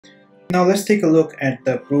Now let's take a look at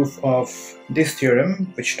the proof of this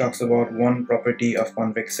theorem, which talks about one property of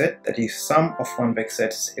convex set, that is, sum of convex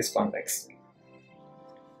sets is convex.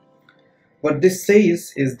 What this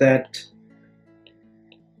says is that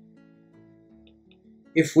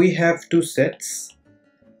if we have two sets,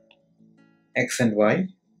 x and y,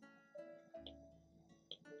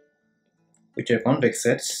 which are convex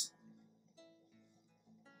sets,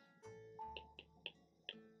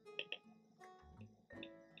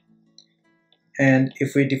 and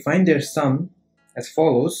if we define their sum as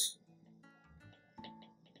follows,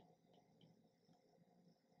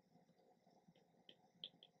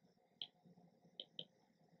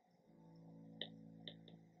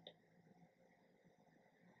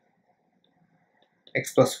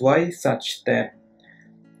 x plus y, such that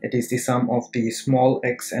it is the sum of the small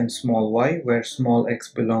x and small y, where small x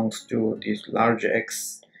belongs to the large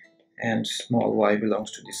x and small y belongs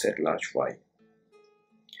to the set large y.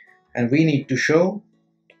 And we need to show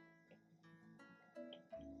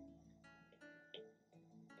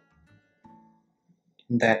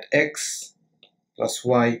that x plus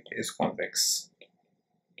y is convex.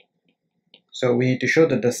 So we need to show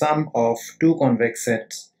that the sum of two convex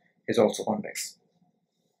sets is also convex.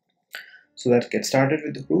 So let's get started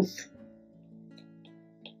with the proof.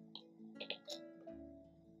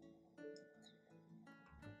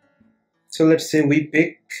 So let's say we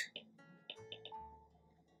pick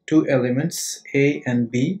two elements a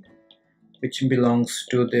and b, which belongs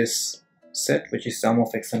to this set, which is sum of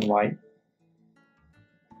x and y,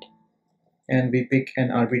 and we pick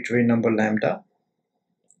an arbitrary number lambda,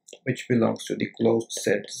 which belongs to the closed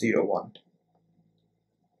set 0, 1,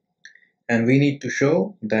 and we need to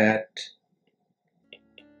show that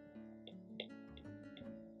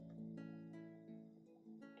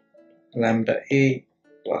lambda a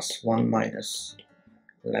plus 1 minus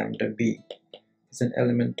lambda b is an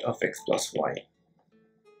element of x plus y.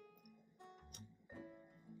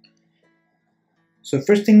 So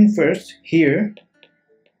first thing first, here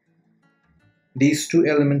these two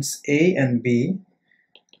elements a and b,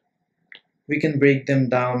 we can break them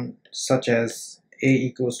down such as a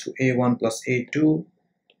equals to a1 plus a2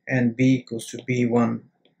 and b equals to b1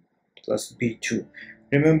 plus b2.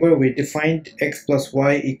 Remember, we defined x plus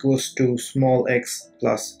y equals to small x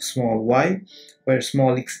plus small y, where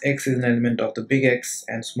small x is an element of the big X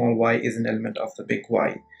and small y is an element of the big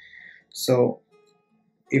Y. So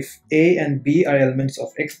if a and b are elements of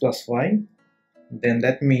x plus y, then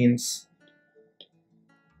that means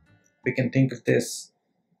we can think of this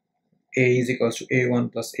a is equals to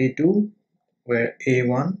a1 plus a2, where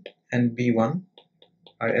a1 and b1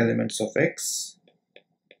 are elements of x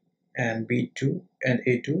and b2 and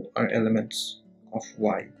a2 are elements of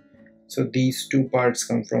y. So these two parts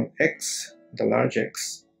come from x, the large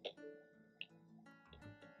X,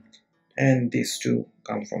 and these two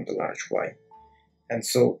come from the large Y. And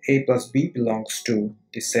so a plus b belongs to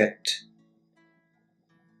the set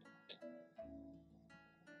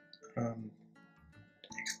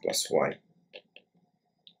x plus y.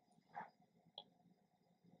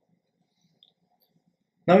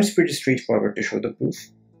 Now it's pretty straightforward to show the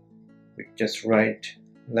proof. We just write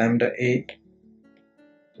lambda a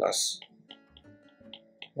plus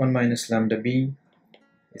 1 minus lambda b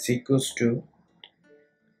is equals to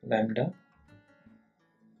lambda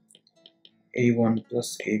a1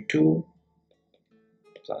 plus a2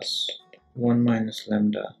 plus 1 minus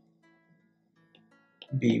lambda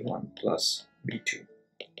b1 plus b2.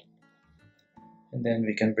 And then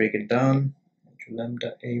we can break it down into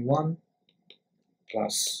lambda a1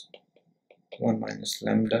 plus 1 minus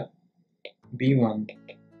lambda b1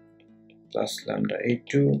 plus lambda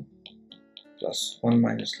a2 plus 1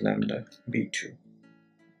 minus lambda b2.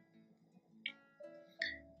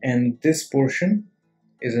 And this portion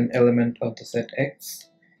is an element of the set x,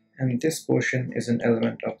 and this portion is an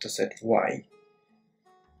element of the set y,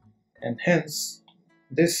 and hence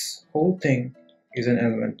this whole thing is an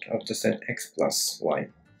element of the set x plus y,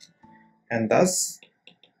 and thus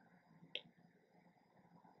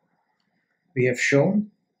we have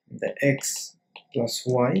shown that x plus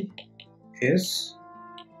y is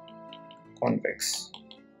convex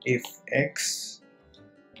if x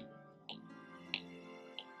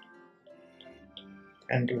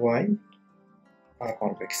and y are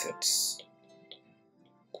convex sets.